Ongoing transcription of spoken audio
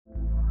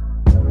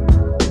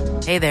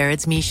Hey there,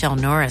 it's Michelle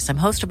Norris. I'm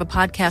host of a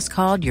podcast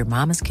called Your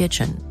Mama's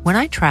Kitchen. When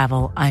I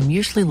travel, I'm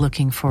usually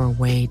looking for a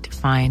way to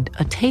find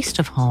a taste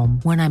of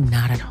home when I'm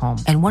not at home.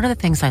 And one of the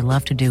things I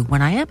love to do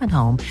when I am at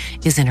home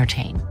is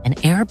entertain. And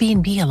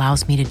Airbnb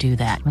allows me to do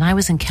that. When I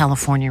was in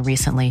California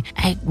recently,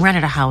 I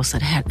rented a house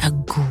that had a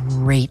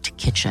great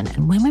kitchen.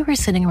 And when we were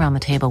sitting around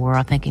the table, we were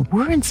all thinking,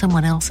 we're in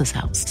someone else's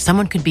house.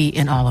 Someone could be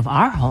in all of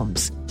our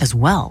homes as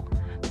well.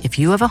 If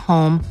you have a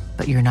home,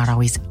 but you're not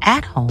always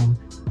at home,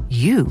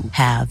 you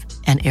have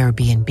an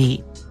Airbnb.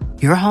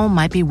 Your home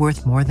might be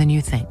worth more than you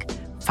think.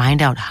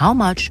 Find out how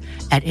much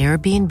at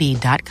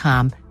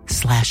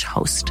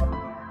airbnb.com/host.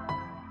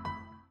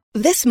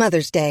 This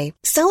Mother's Day,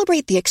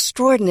 celebrate the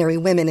extraordinary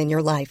women in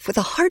your life with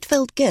a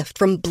heartfelt gift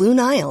from Blue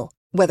Nile.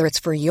 Whether it's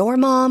for your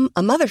mom,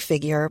 a mother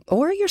figure,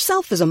 or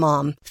yourself as a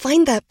mom,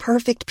 find that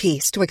perfect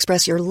piece to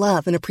express your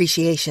love and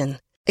appreciation.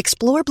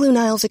 Explore Blue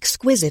Nile's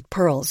exquisite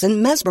pearls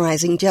and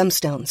mesmerizing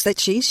gemstones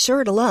that she's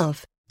sure to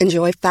love.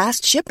 Enjoy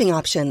fast shipping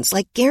options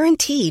like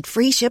guaranteed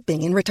free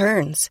shipping and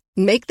returns.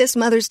 Make this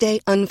Mother's Day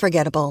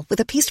unforgettable with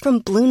a piece from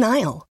Blue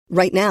Nile.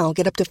 Right now,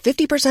 get up to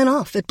 50%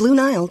 off at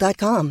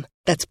BlueNile.com.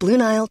 That's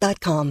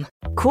BlueNile.com.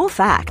 Cool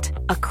fact,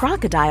 a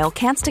crocodile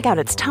can't stick out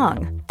its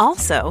tongue.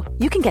 Also,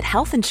 you can get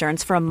health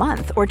insurance for a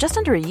month or just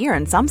under a year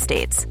in some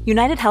states.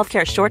 United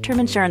Healthcare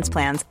short-term insurance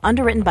plans,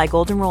 underwritten by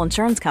Golden Rule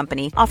Insurance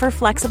Company, offer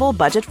flexible,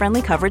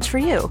 budget-friendly coverage for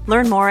you.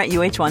 Learn more at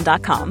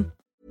UH1.com.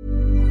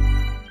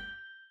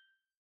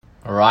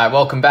 All right,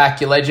 welcome back,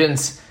 you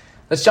legends.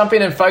 Let's jump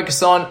in and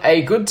focus on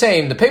a good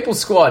team, the People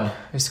Squad,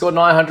 who scored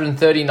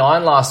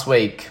 939 last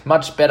week.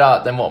 Much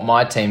better than what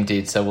my team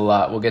did, so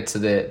we'll get to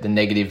the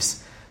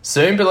negatives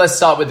soon. But let's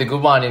start with the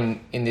good one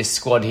in this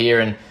squad here.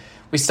 And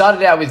we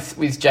started out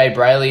with Jay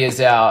Brayley as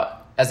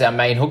our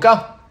main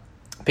hooker.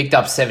 Picked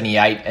up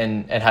 78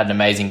 and had an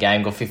amazing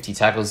game, got 50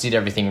 tackles, did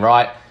everything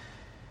right.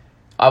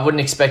 I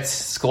wouldn't expect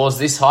scores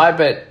this high,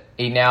 but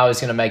he now is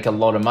going to make a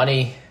lot of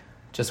money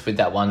just with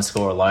that one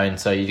score alone.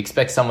 So you'd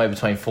expect somewhere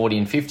between 40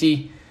 and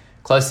 50.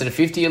 Closer to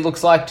 50, it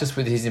looks like, just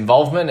with his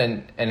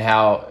involvement and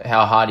how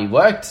hard he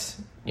worked.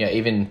 You know,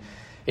 even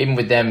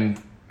with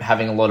them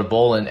having a lot of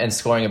ball and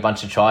scoring a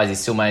bunch of tries, he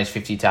still managed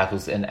 50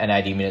 tackles and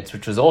 80 minutes,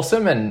 which was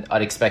awesome. And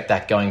I'd expect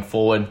that going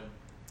forward.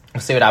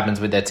 We'll see what happens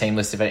with their team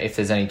list if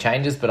there's any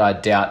changes, but I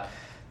doubt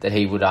that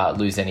he would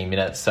lose any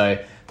minutes. So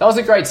that was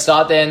a great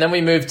start there. And then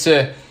we moved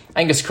to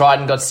Angus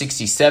Crichton, got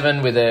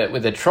 67 with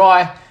a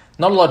try.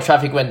 Not a lot of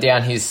traffic went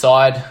down his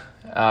side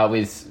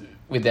with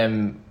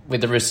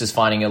the Roosters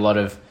finding a lot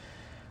of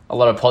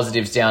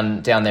positives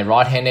down their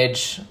right-hand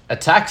edge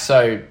attack.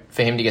 So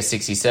for him to get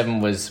 67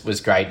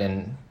 was great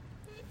and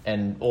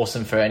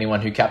awesome for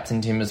anyone who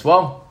captained him as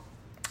well.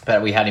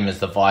 But we had him as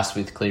the vice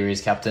with Cleary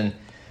as captain.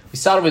 We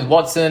started with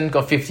Watson,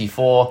 got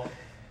 54,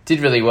 did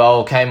really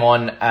well, came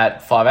on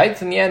at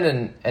 5/8 in the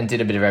end and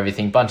did a bit of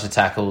everything. Bunch of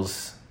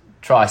tackles,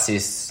 try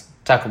assists,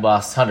 tackle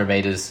bust, 100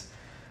 metres.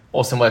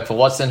 Awesome work for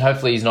Watson.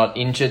 Hopefully he's not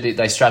injured.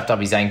 They strapped up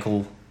his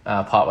ankle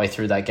partway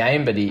through that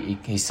game, but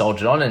he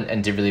soldiered on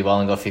and did really well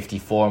and got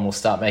 54 and will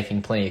start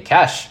making plenty of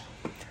cash.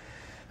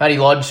 Matty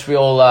Lodge, we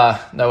all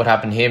know what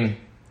happened to him.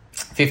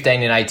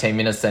 15 and 18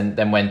 minutes,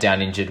 then went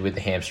down injured with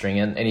the hamstring.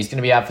 And he's going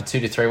to be out for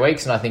 2 to 3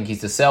 weeks, and I think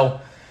he's to sell.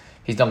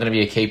 He's not going to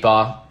be a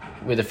keeper.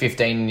 With a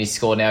 15 in his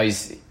score now,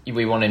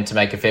 we want him to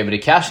make a fair bit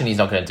of cash, and he's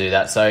not going to do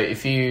that. So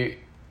if you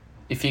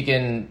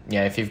can,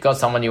 if you've got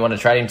someone you want to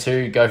trade him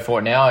to, go for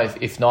it now.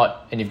 If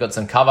not, and you've got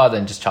some cover,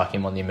 then just chuck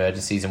him on the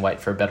emergencies and wait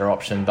for a better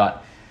option.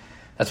 But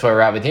that's where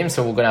we're at with him,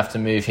 so we're going to have to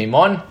move him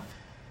on.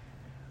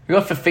 We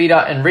got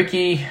Fafita and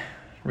Ricky.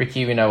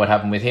 Ricky, we know what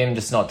happened with him.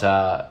 Just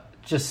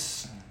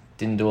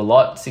didn't do a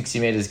lot. 60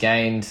 metres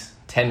gained,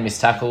 10 missed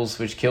tackles,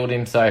 which killed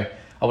him. So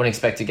I wouldn't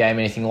expect a game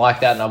anything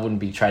like that, and I wouldn't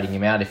be trading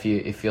him out if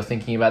you're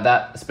thinking about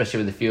that,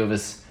 especially with a few of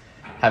us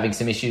having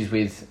some issues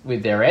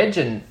with their edge,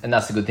 and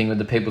that's a good thing with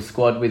the People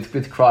Squad. With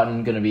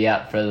Crichton going to be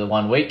out for the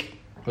 1 week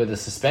with a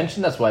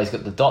suspension, that's why he's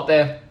got the dot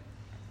there.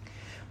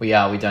 We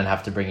don't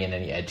have to bring in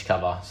any edge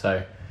cover,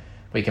 so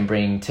we can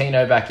bring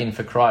Tino back in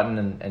for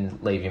Crichton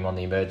and leave him on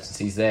the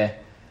emergencies there.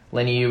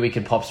 Lenny Yu, we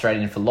could pop straight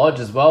in for Lodge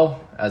as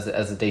well as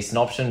a decent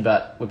option,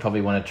 but we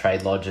probably want to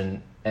trade Lodge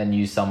and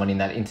use someone in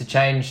that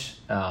interchange,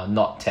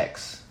 not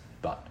Tex,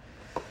 but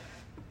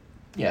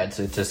yeah,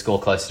 to score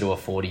closer to a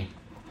 40.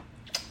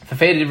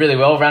 Fafita did really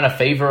well, ran a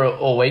fever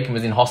all week and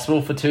was in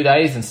hospital for 2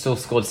 days and still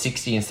scored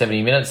 60 and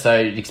 70 minutes. So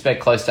you'd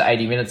expect close to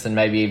 80 minutes and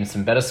maybe even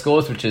some better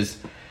scores, which is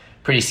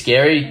pretty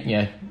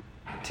scary,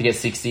 to get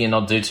 60 and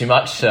not do too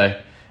much and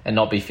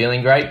not be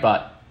feeling great,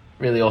 but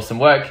really awesome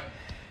work.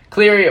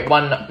 Cleary at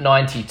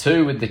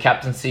 192 with the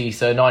captaincy,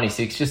 so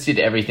 96, just did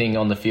everything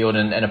on the field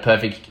and a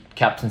perfect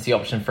captaincy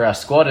option for our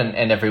squad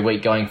and every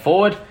week going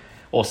forward.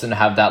 Awesome to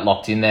have that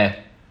locked in there.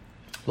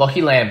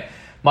 Lachie Lamb,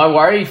 my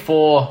worry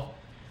for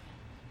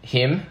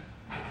him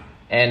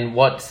and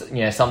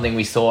something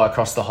we saw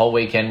across the whole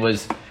weekend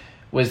was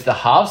the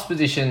halves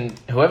position.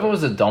 Whoever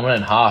was the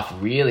dominant half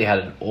really had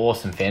an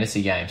awesome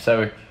fantasy game.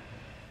 So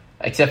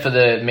except for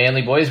the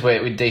Manly boys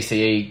with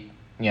DCE,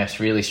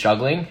 really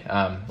struggling,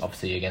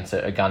 obviously against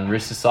a gun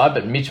Roosters side,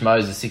 but Mitch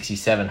Moses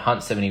 67,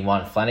 Hunt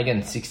 71,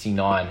 Flanagan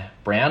 69.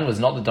 Brown was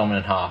not the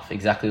dominant half,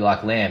 exactly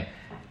like Lamb,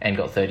 and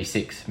got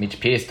 36. Mitch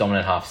Pearce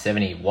dominant half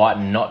 70,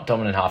 Whiten not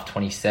dominant half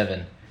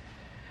 27.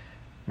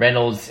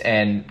 Reynolds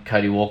and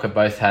Cody Walker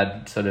both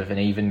had sort of an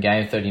even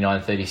game,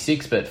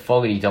 39-36, but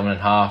Fogarty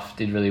dominant half,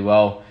 did really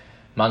well.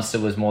 Munster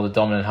was more the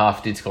dominant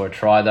half, did score a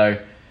try though.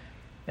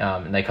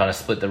 And they kind of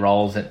split the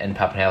roles, and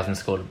Pappenhausen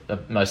scored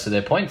most of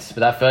their points. But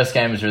that first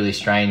game was really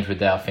strange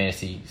with our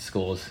fantasy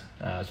scores,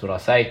 is what I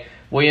say.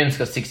 Williams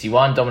got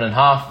 61, dominant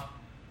half.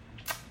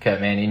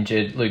 Kurt Mann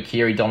injured. Luke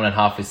Keary, dominant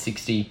half with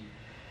 60.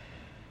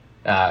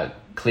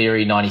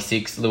 Cleary,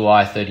 96.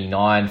 Luai,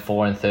 39,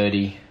 4 and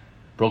 30.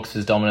 Brooks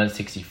was dominant,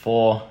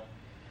 64.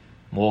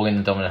 Morgan,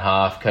 the dominant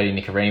half. Cody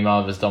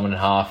Nikorima was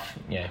dominant half.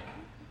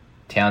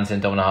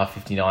 Townsend, dominant half,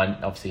 59.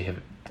 Obviously,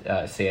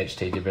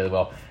 CHT did really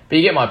well. But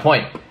you get my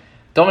point.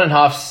 Dominant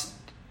half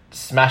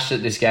smashed it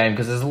this game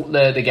because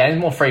the game's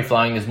more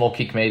free-flowing. There's more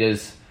kick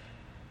meters.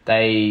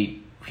 They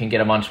can get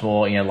a much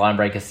more, line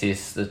break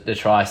assists. The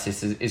try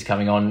assist is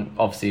coming on,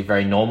 obviously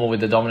very normal with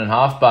the dominant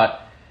half.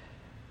 But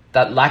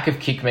that lack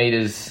of kick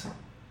meters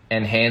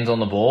and hands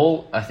on the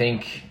ball, I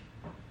think,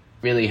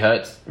 really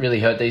hurt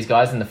these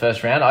guys in the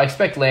first round. I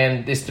expect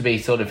Lamb this to be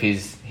sort of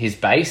his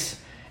base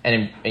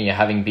and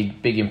having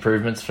big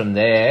improvements from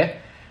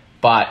there.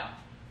 But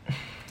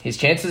his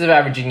chances of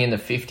averaging in the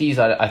 50s,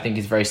 I think,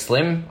 is very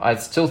slim. I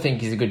still think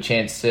he's a good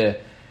chance to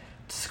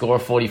score a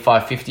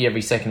 45-50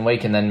 every second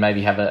week and then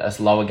maybe have a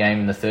lower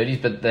game in the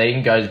 30s, but they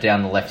didn't go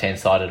down the left-hand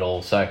side at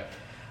all. So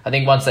I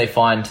think once they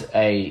find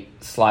a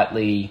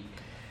slightly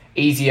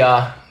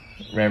easier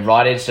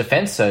right edge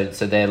defence, so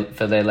for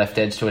their left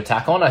edge to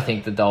attack on, I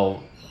think that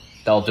they'll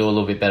do a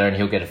little bit better and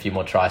he'll get a few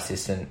more try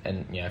assists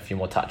and a few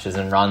more touches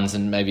and runs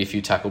and maybe a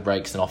few tackle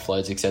breaks and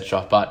offloads,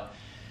 etc. But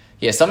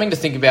yeah, something to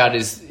think about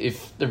is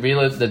if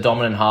the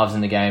dominant halves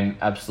in the game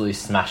absolutely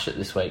smashed it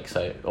this week.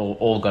 So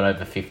all got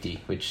over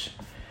 50, which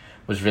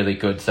was really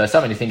good. So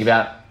something to think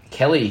about.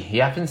 Kelly, he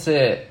happens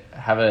to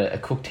have a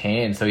cooked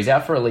hand, so he's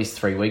out for at least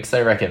 3 weeks,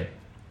 they reckon,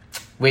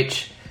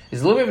 which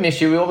is a little bit of an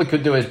issue. What we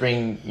could do is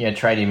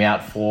trade him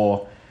out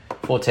for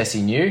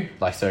Tessie New,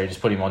 just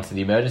put him onto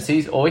the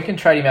emergencies, or we can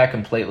trade him out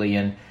completely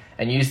and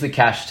use the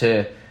cash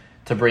to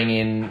bring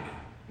in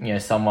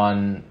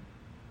someone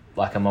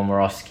like a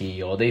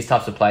Momorowski or these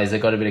types of players that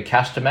got a bit of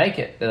cash to make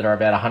it, that are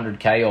about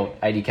 100k or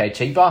 80k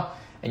cheaper,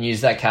 and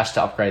use that cash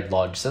to upgrade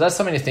Lodge. So that's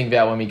something to think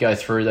about when we go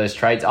through those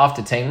trades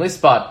after team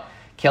list. But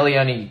Kelly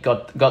only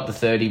got the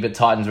 30, but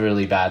Titans were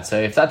really bad.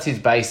 So if that's his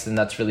base, then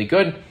that's really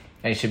good, and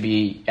he should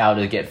be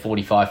able to get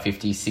 45,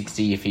 50,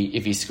 60 if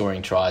he's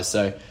scoring tries.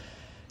 So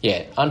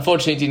yeah,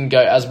 unfortunately it didn't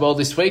go as well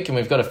this week, and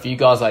we've got a few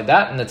guys like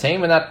that in the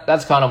team, and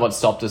that's kind of what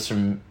stopped us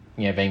from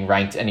being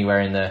ranked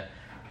anywhere in the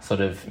sort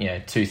of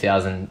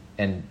 2,000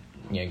 and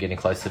getting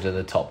closer to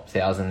the top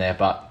 1,000 there.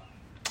 But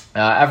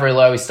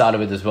Averillo we started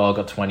with as well,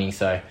 got 20,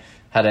 so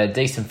had a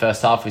decent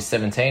first half with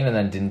 17 and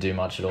then didn't do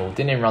much at all.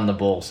 Didn't even run the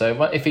ball. So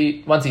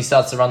once he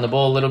starts to run the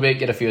ball a little bit,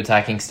 get a few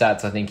attacking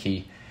stats, I think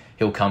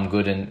he'll come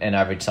good and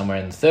average somewhere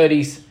in the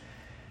 30s.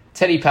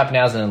 Teddy,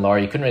 Pappenhausen and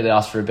Laurie, you couldn't really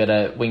ask for a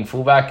better wing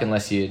fullback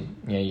unless you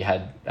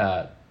had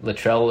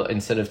Latrell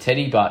instead of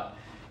Teddy, but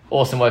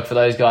awesome work for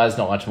those guys.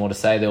 Not much more to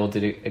say. They all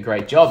did a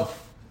great job.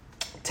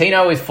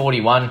 Tino with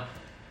 41.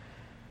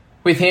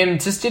 With him,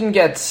 just didn't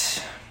get...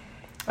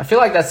 I feel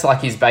like that's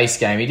like his base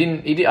game. I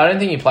don't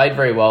think he played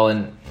very well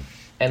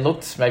and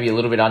looked maybe a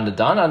little bit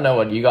underdone. I don't know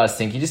what you guys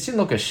think. He just didn't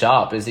look as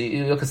sharp. As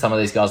you look at some of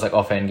these guys like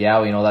Offen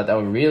Gowie and all that, they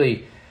were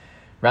really...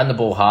 ran the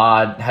ball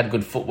hard, had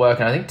good footwork,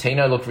 and I think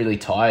Tino looked really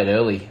tired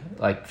early.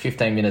 Like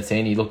 15 minutes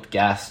in, he looked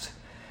gassed.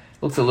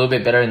 Looked a little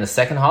bit better in the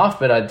second half,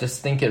 but I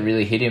just think it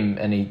really hit him,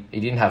 and he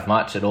didn't have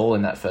much at all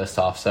in that first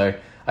half. So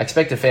I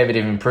expect a fair bit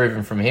of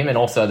improvement from him and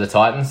also the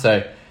Titans.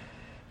 So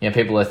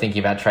people are thinking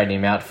about trading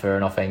him out for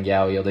an Offen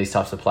Gowie or these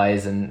types of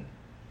players, and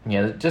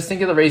just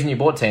think of the reason you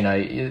bought Tino.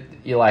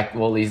 You're like,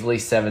 well, he's at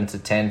least 7 to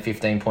 10,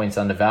 15 points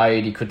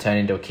undervalued. He could turn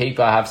into a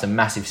keeper, have some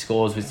massive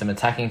scores with some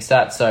attacking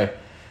stats. So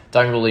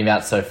don't rule him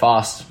out so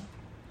fast.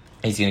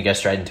 He's going to go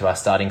straight into our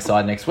starting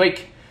side next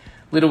week.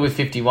 Little with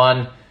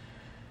 51.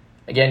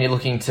 Again, you're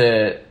looking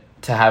to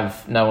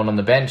have no one on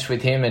the bench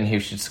with him, and he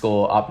should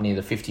score up near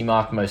the 50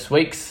 mark most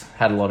weeks.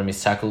 Had a lot of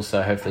missed tackles,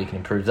 so hopefully he can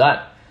improve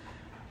that.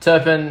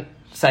 Turpin,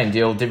 same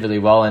deal, did really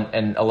well,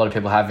 and a lot of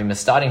people have him as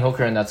starting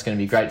hooker, and that's going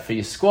to be great for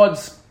your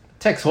squads.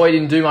 Tex Hoy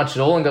didn't do much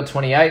at all and got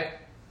 28,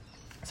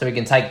 so we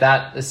can take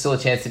that. There's still a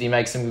chance that he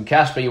makes some good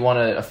cash, but you want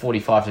a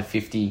 45 to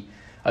 50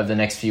 over the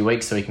next few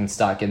weeks so he can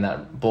start getting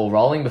that ball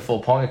rolling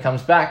before Ponga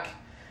comes back.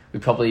 We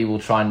probably will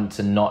try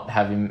to not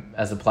have him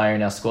as a player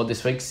in our squad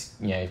this week,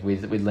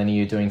 with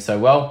Leniu doing so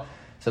well.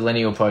 So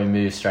Lenny will probably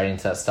move straight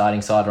into that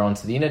starting side or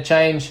onto the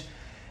interchange,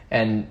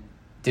 and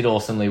did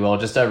awesomely well,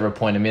 just over a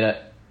point a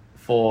minute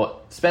for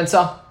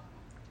Spencer,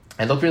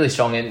 and looked really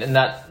strong. And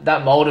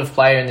that mould of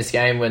player in this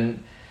game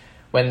when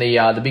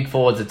the big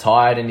forwards are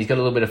tired and he's got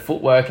a little bit of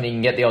footwork and he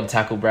can get the odd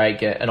tackle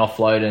break, an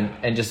offload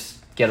and just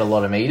get a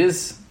lot of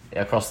meters.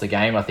 across the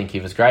game. I think he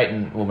was great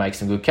and will make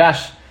some good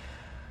cash.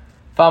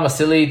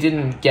 Farmasili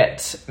didn't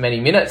get many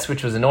minutes,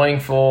 which was annoying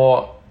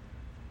for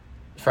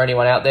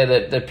anyone out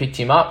there that picked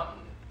him up,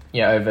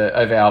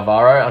 over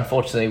Alvaro.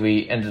 Unfortunately,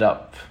 we ended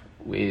up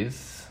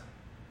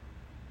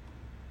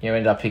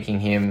picking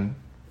him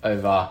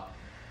over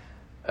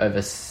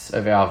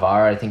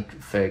Alvaro, I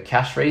think for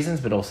cash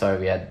reasons, but also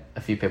we had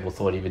a few people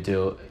thought he would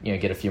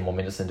get a few more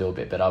minutes and do a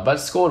bit better. But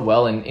scored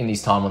well in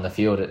his time on the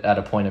field at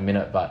a point a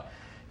minute, but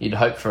you'd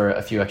hope for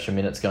a few extra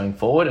minutes going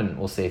forward, and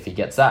we'll see if he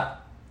gets that.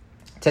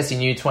 Tessie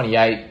New,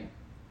 28,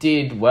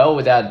 did well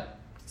without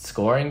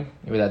scoring,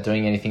 without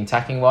doing anything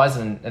attacking-wise,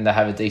 and they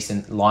have a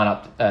decent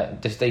lineup,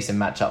 decent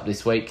matchup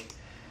this week.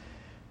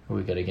 Who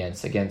we got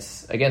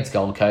against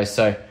Gold Coast,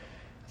 so I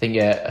think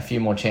a few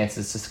more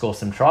chances to score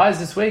some tries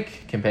this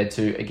week compared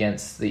to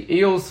against the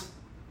Eels.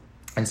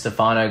 And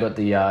Stefano got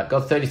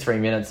 33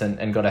 minutes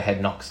and got a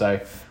head knock, so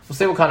we'll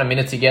see what kind of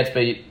minutes he gets,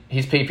 but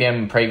his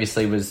PPM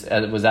previously was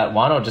at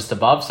 1 or just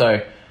above,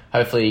 so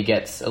hopefully he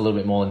gets a little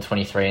bit more than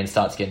 23 and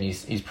starts getting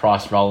his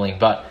price rolling.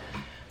 But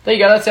there you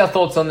go, that's our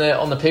thoughts on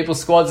the people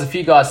squads. A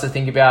few guys to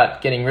think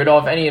about getting rid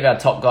of. Any of our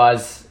top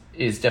guys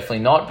is definitely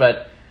not,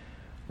 but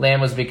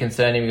Lamb was a bit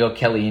concerning. We got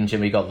Kelly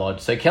injured, we got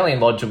Lodge. So Kelly and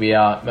Lodge will be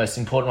our most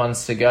important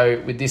ones to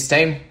go with this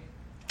team.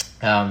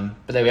 But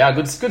there we are.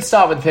 Good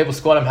start with the people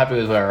squad. I'm happy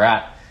with where we're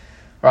at.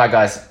 All right,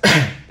 guys,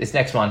 this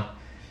next one,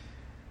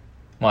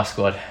 my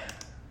squad.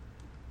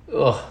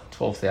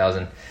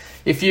 12,000.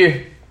 If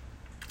you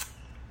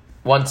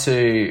want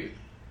to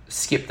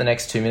skip the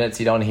next 2 minutes,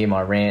 you don't want to hear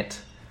my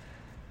rant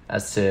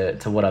as to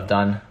what I've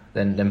done,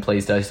 then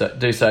please do so.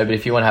 But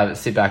if you want to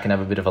sit back and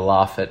have a bit of a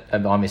laugh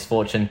at my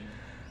misfortune,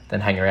 then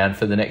hang around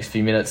for the next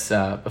few minutes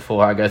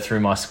before I go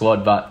through my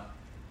squad. But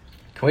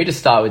can we just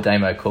start with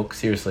Damo Cook?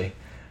 Seriously,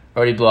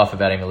 already blew off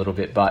about him a little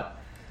bit, but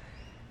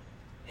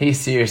he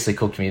seriously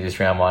cooked me this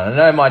round one. I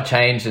know it might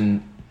change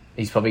and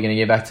he's probably going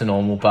to get back to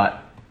normal,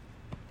 but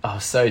I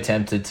was so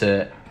tempted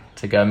to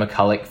go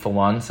McCulloch for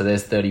one. So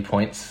there's 30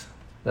 points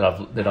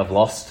that I've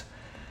lost,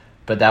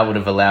 but that would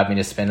have allowed me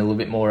to spend a little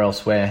bit more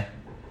elsewhere.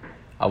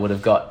 I would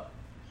have got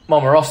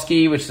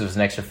Momorowski, which was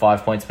an extra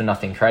 5 points, but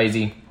nothing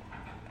crazy.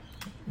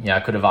 I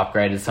could have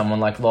upgraded someone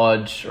like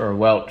Lodge or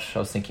Welch. I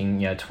was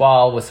thinking,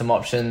 Twal with some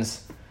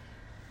options.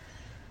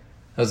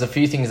 There was a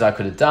few things I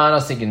could have done. I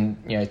was thinking,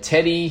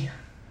 Teddy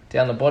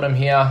down the bottom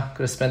here,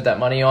 could have spent that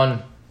money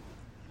on.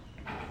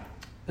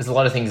 There's a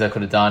lot of things I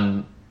could have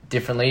done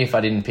differently if I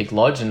didn't pick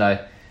Lodge, and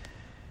it's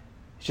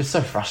just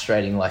so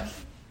frustrating. Like,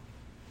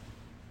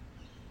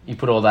 you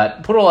put all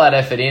that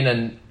effort in,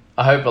 and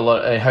I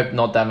hope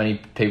not that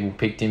many people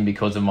picked him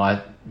because of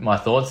my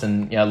thoughts.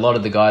 And a lot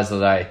of the guys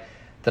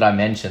that I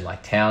mentioned,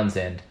 like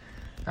Townsend,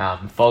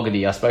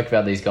 Fogarty, I spoke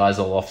about these guys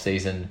all off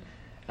season,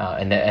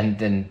 and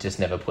then just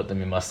never put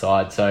them in my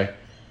side. So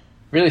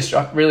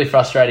really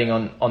frustrating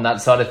on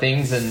that side of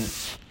things. And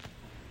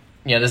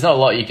there's not a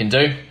lot you can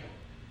do.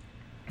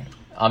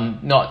 I'm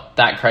not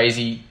that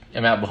crazy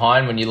amount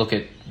behind when you look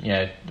at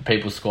the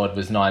people's squad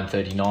was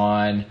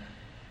 939.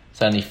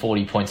 It's only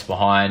 40 points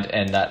behind,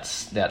 and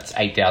that's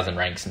 8,000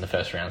 ranks in the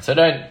first round. So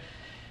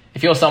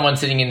if you're someone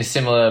sitting in a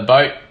similar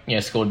boat,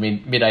 scored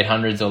mid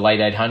 800s or late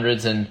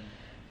 800s and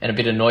a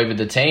bit annoyed with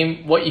the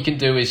team, what you can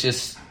do is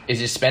just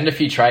spend a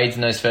few trades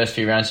in those first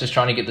few rounds, just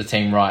trying to get the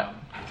team right.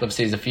 So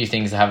obviously there's a few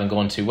things that haven't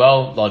gone too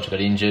well. Lodge got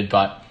injured,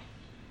 but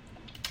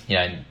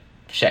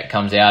Sheck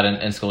comes out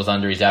and scores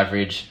under his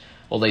average.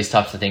 All these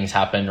types of things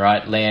happen,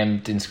 right? Lamb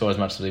didn't score as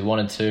much as we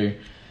wanted to,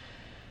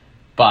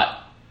 but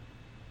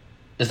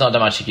there's not that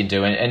much you can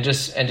do, and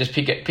just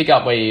pick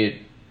up where you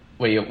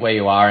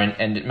are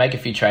and make a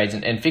few trades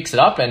and fix it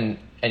up, and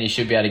you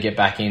should be able to get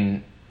back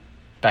in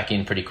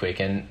pretty quick.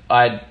 And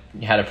I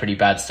had a pretty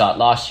bad start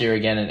last year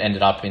again and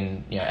ended up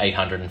in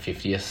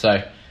 850th.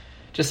 So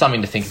just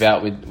something to think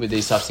about with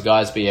these types of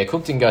guys. But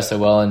Cook didn't go so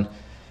well, and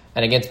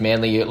against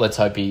Manly, let's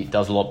hope he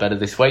does a lot better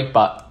this week.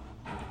 But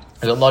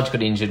Lodge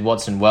got injured,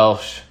 Watson,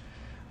 Welsh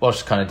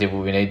kind of did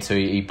what we need to.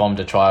 He bombed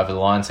a try over the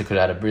line, so could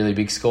have had a really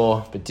big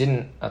score, but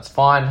didn't. That's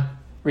fine.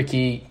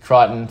 Ricky,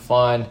 Crichton,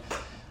 fine.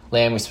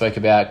 Lamb we spoke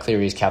about,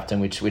 Cleary's captain,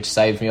 which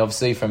saved me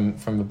obviously from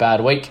a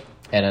bad week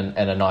and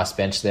a nice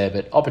bench there.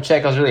 But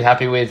Opacek I was really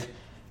happy with.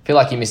 Feel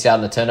like he missed out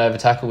on the turnover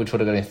tackle, which would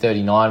have got him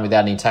 39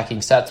 without any attacking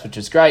stats, which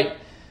was great.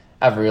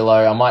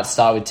 Avarillo, I might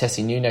start with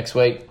Tessie New next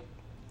week.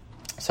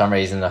 For some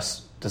reason I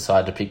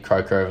decided to pick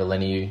Croker over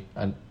Leniu.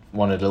 I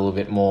wanted a little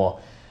bit more,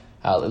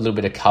 a little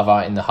bit of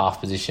cover in the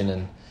half position,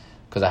 and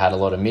because I had a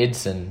lot of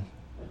mids, and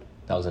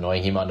that was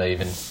annoying. He might not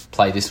even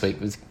play this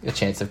week with a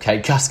chance of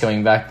Cade Gus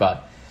coming back.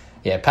 But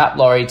Pat,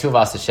 Laurie, two of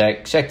us to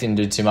Sheck. Sheck didn't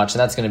do too much, and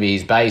that's going to be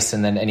his base,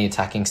 and then any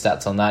attacking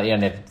stats on that. He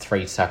only had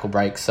 3 tackle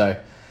breaks, so a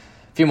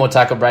few more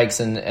tackle breaks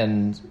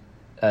and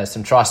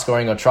some try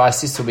scoring or try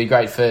assists will be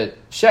great for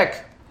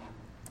Sheck.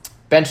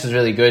 Bench was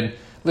really good.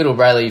 Little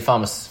Brayley,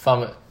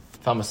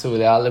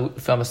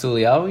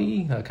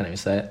 Famasuliawi, I can't even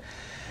say it.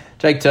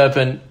 Jake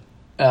Turpin,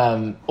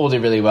 all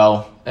did really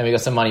well, and we got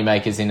some money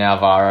makers in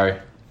Alvaro,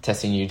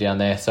 testing you down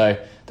there, so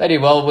they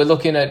did well. We're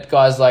looking at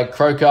guys like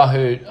Croker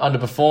who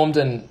underperformed,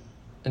 and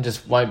and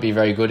just won't be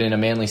very good in a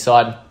Manly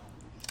side.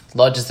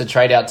 Lodge is the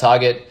trade-out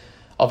target,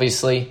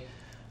 obviously.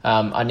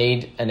 I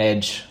need an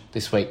edge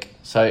this week.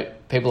 So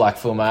people like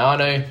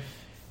Fuimaono,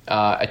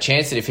 a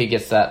chance that if he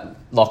gets that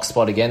lock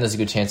spot again, there's a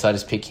good chance I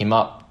just pick him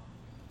up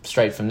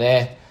straight from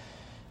there.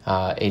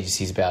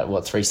 He's about,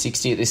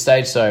 360 at this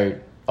stage, so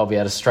I'll be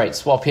able to straight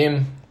swap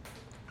him.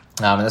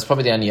 And that's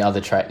probably the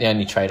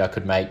only trade I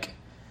could make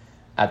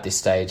at this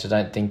stage.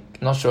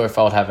 Not sure if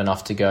I would have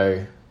enough to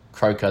go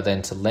Croker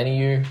then to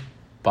Leniu,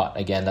 but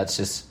again, that's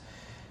just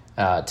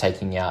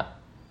taking out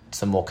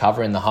some more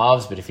cover in the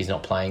halves. But if he's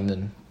not playing,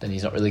 then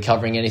he's not really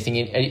covering anything,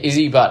 is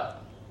he?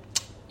 But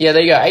yeah,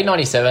 there you go,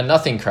 897,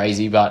 nothing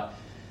crazy, but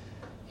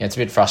it's a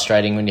bit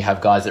frustrating when you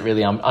have guys that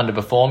really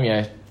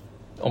underperform.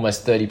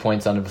 Almost 30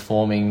 points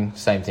underperforming.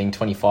 Same thing,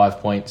 25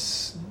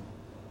 points.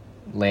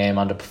 Lamb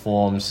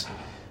underperforms.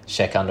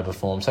 Sheck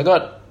underperforms. So I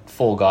got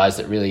 4 guys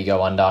that really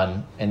go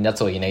under, and that's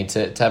all you need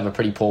to have a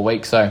pretty poor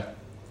week. So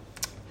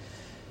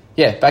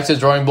yeah, back to the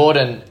drawing board,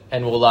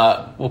 and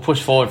we'll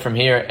push forward from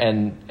here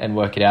and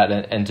work it out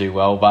and do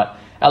well. But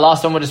our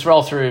last one, we'll just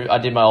roll through. I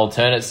did my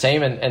alternates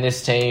team, and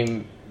this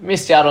team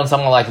missed out on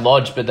someone like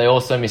Lodge, but they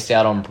also missed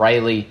out on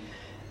Brayley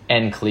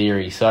and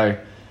Cleary. So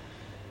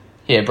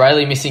yeah,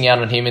 Brayley missing out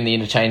on him in the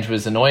interchange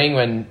was annoying,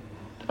 when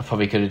I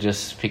probably could have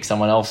just picked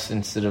someone else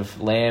instead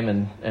of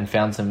Lamb and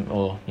found some,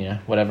 or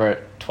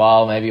whatever,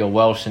 Twal maybe, or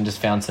Welsh, and just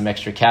found some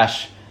extra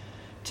cash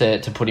to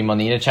put him on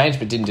the interchange,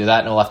 but didn't do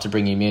that, and I'll have to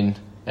bring him in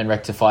and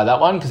rectify that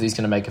one because he's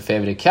going to make a fair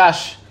bit of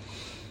cash.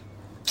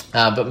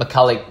 But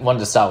McCulloch, wanted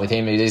to start with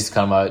him. It is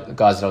kind of my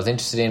guys that I was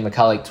interested in.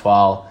 McCulloch,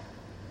 Twal,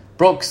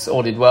 Brooks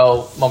all did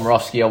well.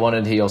 Momorowski I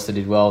wanted, he also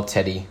did well.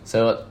 Teddy.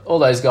 So all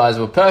those guys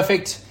were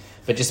perfect,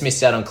 but just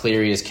missed out on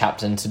Cleary as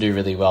captain to do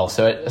really well.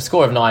 So a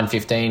score of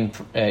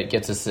 9-15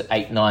 gets us to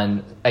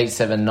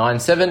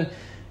 8-7-9-7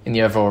 in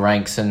the overall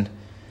ranks. And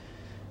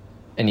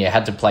yeah,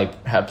 had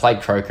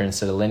played Croker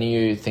instead of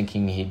Leniu,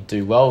 thinking he'd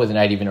do well with an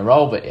 80-minute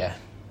role. But yeah,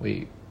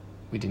 we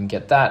didn't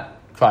get that.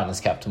 Crichton as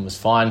captain was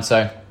fine.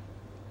 So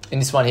in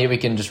this one here, we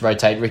can just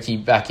rotate Ricky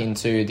back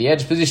into the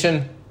edge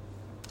position,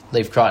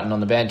 leave Crichton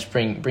on the bench,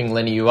 bring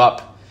Leniu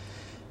up,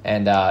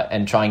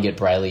 and try and get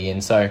Brayley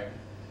in. So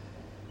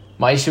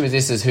my issue with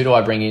this is, who do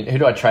I bring in? Who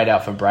do I trade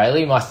out for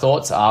Brayley? My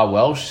thoughts are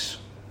Welsh.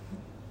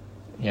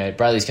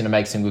 Brayley's going to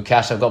make some good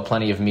cash. I've got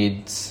plenty of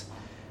mids,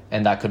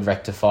 and that could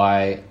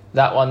rectify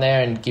that one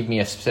there and give me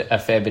a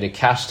fair bit of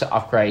cash to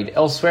upgrade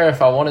elsewhere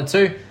if I wanted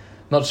to.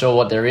 Not sure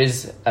what there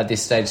is at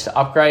this stage to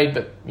upgrade,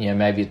 but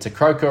maybe it's a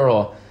Croker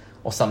or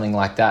something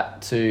like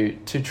that to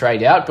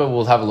trade out, but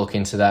we'll have a look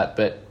into that.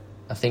 But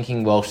I'm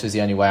thinking Welsh is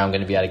the only way I'm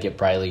going to be able to get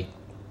Brayley.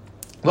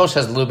 Welsh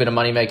has a little bit of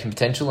money-making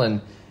potential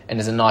and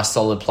is a nice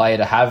solid player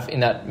to have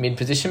in that mid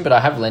position, but I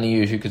have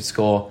Leniu who could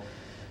score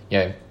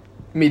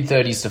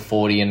mid-30s to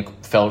 40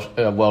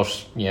 and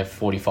Welsh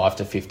 45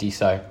 to 50,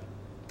 so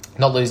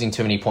not losing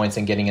too many points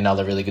and getting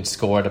another really good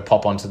scorer to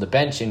pop onto the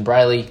bench in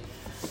Brayley.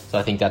 So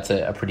I think that's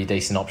a pretty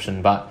decent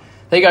option. But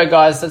there you go,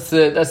 guys. That's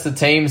the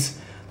teams.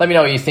 Let me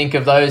know what you think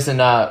of those, and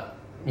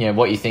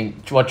what you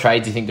think, what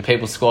trades you think the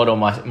People's Squad or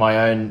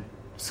my own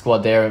squad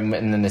there, and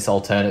then this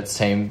alternates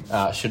team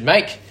should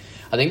make.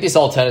 I think this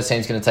alternates team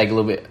is going to take a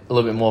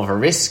little bit more of a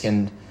risk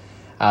and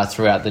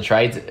throughout the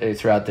trades,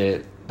 throughout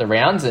the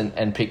rounds,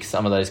 and pick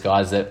some of those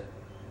guys that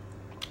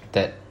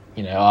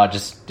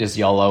just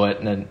YOLO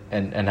it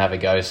and have a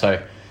go.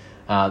 So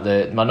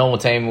my normal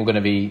team, we're going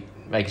to be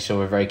making sure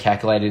we're very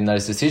calculated in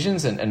those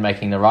decisions and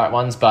making the right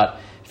ones. But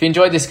if you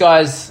enjoyed this,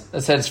 guys,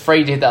 as I said, it's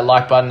free to hit that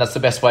like button. That's the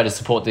best way to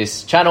support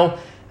this channel,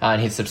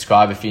 and hit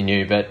subscribe if you're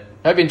new. But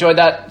hope you enjoyed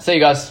that. See you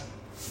guys.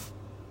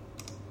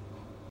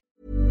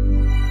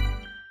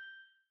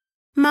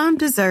 Mom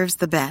deserves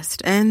the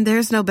best, and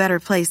there's no better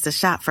place to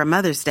shop for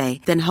Mother's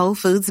Day than Whole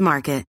Foods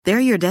Market. They're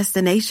your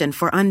destination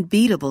for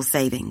unbeatable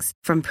savings,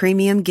 from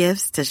premium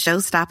gifts to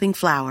show-stopping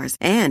flowers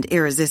and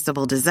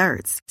irresistible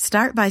desserts.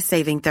 Start by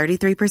saving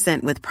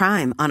 33% with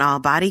Prime on all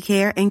body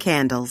care and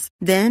candles.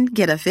 Then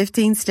get a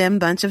 15-stem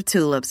bunch of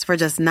tulips for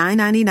just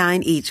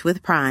 $9.99 each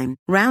with Prime.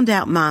 Round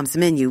out Mom's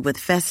menu with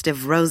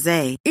festive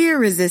rosé,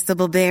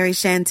 irresistible berry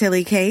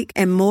chantilly cake,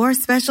 and more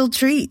special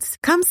treats.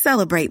 Come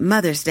celebrate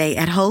Mother's Day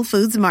at Whole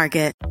Foods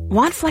Market.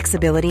 Want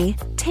flexibility?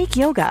 Take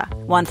yoga.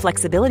 Want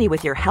flexibility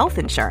with your health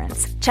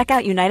insurance? Check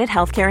out United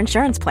Healthcare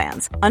Insurance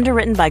Plans.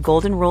 Underwritten by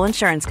Golden Rule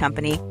Insurance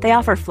Company, they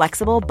offer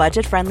flexible,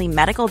 budget-friendly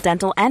medical,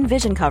 dental, and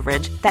vision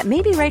coverage that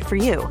may be right for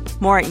you.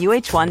 More at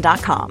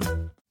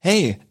uh1.com.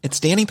 Hey, it's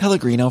Danny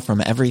Pellegrino from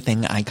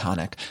Everything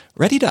Iconic.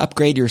 Ready to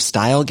upgrade your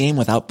style game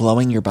without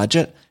blowing your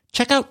budget?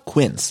 Check out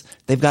Quince.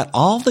 They've got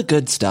all the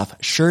good stuff,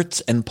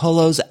 shirts and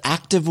polos,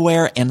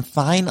 activewear, and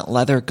fine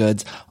leather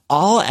goods,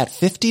 all at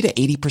 50 to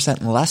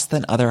 80% less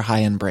than other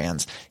high-end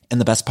brands.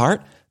 And the best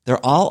part?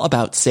 They're all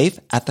about safe,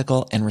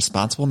 ethical, and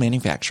responsible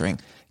manufacturing.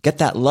 Get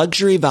that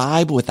luxury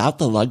vibe without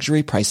the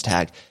luxury price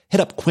tag.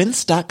 Hit up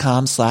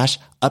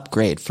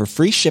quince.com/upgrade for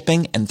free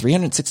shipping and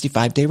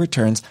 365-day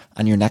returns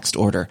on your next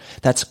order.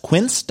 That's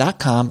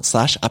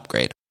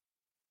quince.com/upgrade.